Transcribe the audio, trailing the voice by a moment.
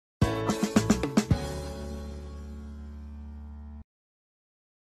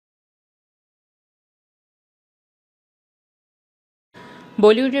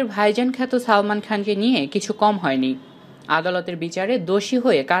বলিউডের ভাইজান খ্যাত সালমান খানকে নিয়ে কিছু কম হয়নি। আদালতের বিচারে দোষী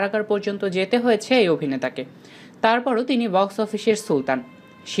হয়ে কারাগার পর্যন্ত যেতে হয়েছে এই অভিনেতাকে। তারপরও তিনি বক্স অফিসের সুলতান,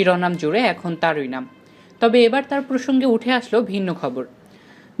 শিরোনাম জুড়ে এখন তারই নাম। তবে এবার তার প্রসঙ্গে উঠে আসলো ভিন্ন খবর।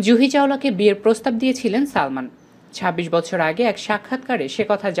 জুহি চাওলাকে বিয়ের প্রস্তাব দিয়েছিলেন সালমান। ২৬ বছর আগে এক সাক্ষাৎকারে সে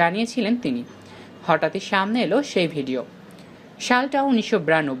কথা জানিয়েছিলেন তিনি। হঠাৎই সামনে এলো সেই ভিডিও। সালটা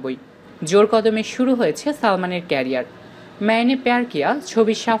 ১৯৯২। জোর কদমে শুরু হয়েছে সালমানের ক্যারিয়ার। ম্যায়নে প্যার কিয়া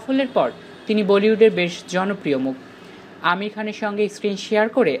ছবির সাফল্যের পর তিনি বলিউডের বেশ জনপ্রিয় মুখ। আমির খানের সঙ্গে স্ক্রিন শেয়ার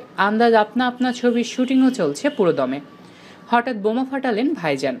করে আন্দাজ আপনা আপনা ছবির শুটিংও চলছে পুরোদমে। হঠাৎ বোমা ফাটালেন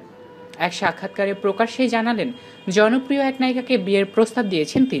ভাইজান। এক সাক্ষাৎকারে প্রকাশ্যেই জানালেন জনপ্রিয় এক নায়িকাকে বিয়ের প্রস্তাব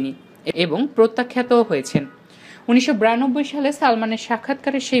দিয়েছেন তিনি এবং প্রত্যাখ্যাতও হয়েছেন। ১৯৯২ সালে সালমানের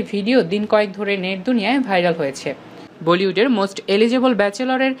সাক্ষাৎকারের সেই ভিডিও দিন কয়েক ধরে নেট দুনিয়ায় ভাইরাল হয়েছে। বলিউডের মোস্ট এলিজেবল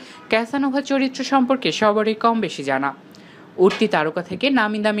ব্যাচেলরের ক্যাসানোভা চরিত্র সম্পর্কে সবারই কম বেশি জানা। উঠতি তারকা থেকে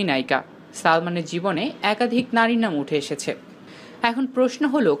নামি দামি নায়িকা, সালমানের জীবনে একাধিক নারীর নাম উঠে এসেছে। এখন প্রশ্ন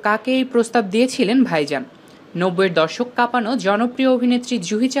হলো, কাকে এই প্রস্তাব দিয়েছিলেন ভাইজান? ৯০-এর দশক কাঁপানো জনপ্রিয় অভিনেত্রী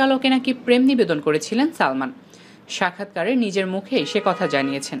জুহি চাওলাকে নাকি প্রেম নিবেদন করেছিলেন সালমান। সাক্ষাৎকারে নিজের মুখেই সে কথা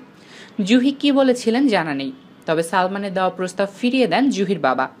জানিয়েছেন। জুহি কি বলেছিলেন জানা নেই, তবে সালমানের দেওয়া প্রস্তাব ফিরিয়ে দেন জুহির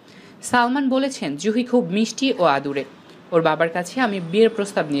বাবা। সালমান বলেছেন, জুহি খুব মিষ্টি ও আদুরে। ওর বাবার কাছে আমি বিয়ের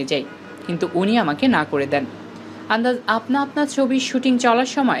প্রস্তাব নিয়ে যাই, কিন্তু উনি আমাকে না করে দেন। আন্দাজ আপনা আপনা ছবির শুটিং চলার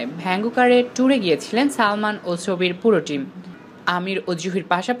সময় ভ্যাঙ্গুকারে ট্যুরে গিয়েছিলেন সালমান ও ছবির পুরো টিম। আমির ও জুহির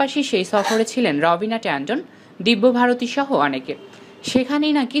পাশাপাশি সেই সফরে ছিলেন রবিনা ট্যান্ডন, দিব্য ভারতী সহ অনেকে।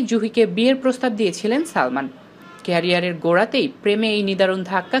 সেখানেই নাকি জুহিকে বিয়ের প্রস্তাব দিয়েছিলেন সালমান। ক্যারিয়ারের গোড়াতেই প্রেমে এই নিদারুণ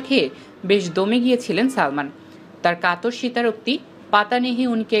ধাক্কা খেয়ে বেশ দমে গিয়েছিলেন সালমান। তার কাতর স্বীকারোক্তি, পাতা নেহি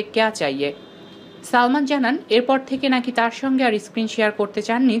উনকে ক্যা চাইয়ে। সালমান জানান, এরপর থেকে নাকি তার সঙ্গে আর স্ক্রিন শেয়ার করতে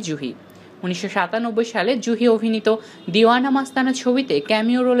চাননি জুহি। ১৯৯৭ সালে জুহি অভিনীত দিওয়ানা মাস্তানা ছবিতে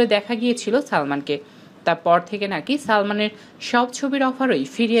ক্যামিও রোলে দেখা গিয়েছিল সালমানকে। তারপর থেকে নাকি সালমানের সব ছবির অফারই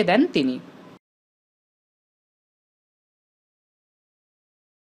ফিরিয়ে দেন তিনি।